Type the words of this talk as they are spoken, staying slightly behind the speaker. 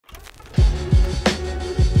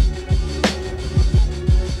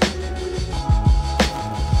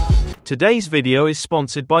Today's video is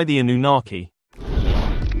sponsored by the Anunnaki.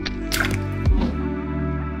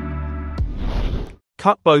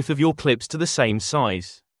 Cut both of your clips to the same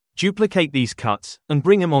size. Duplicate these cuts and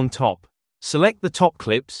bring them on top. Select the top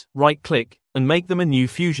clips, right-click, and make them a new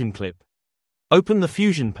Fusion clip. Open the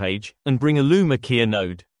Fusion page and bring a Luma Keyer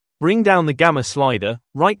node. Bring down the Gamma slider,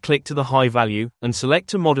 right-click to the high value, and select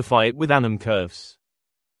to modify it with anim curves.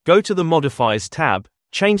 Go to the Modifiers tab,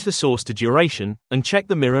 change the source to duration, and check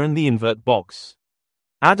the mirror and the invert box.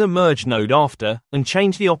 Add a merge node after, and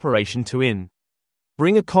change the operation to in.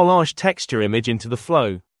 Bring a collage texture image into the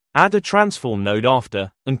flow. Add a transform node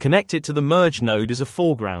after, and connect it to the merge node as a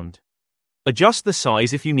foreground. Adjust the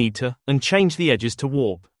size if you need to, and change the edges to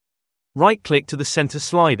warp. Right-click to the center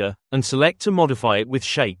slider, and select to modify it with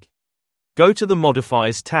shake. Go to the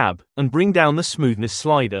Modifiers tab, and bring down the smoothness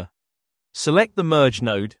slider. Select the merge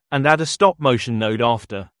node, and add a stop motion node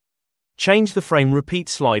after. Change the frame repeat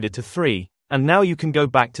slider to 3, and now you can go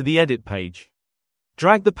back to the edit page.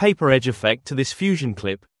 Drag the paper edge effect to this Fusion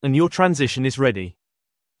clip, and your transition is ready.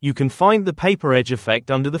 You can find the paper edge effect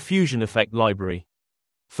under the Fusion effect library.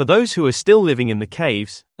 For those who are still living in the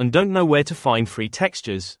caves, and don't know where to find free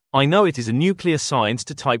textures, I know it is a nuclear science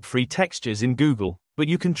to type free textures in Google, but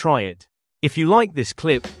you can try it. If you like this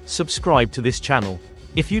clip, subscribe to this channel.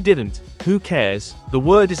 If you didn't, who cares, the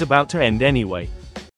world is about to end anyway.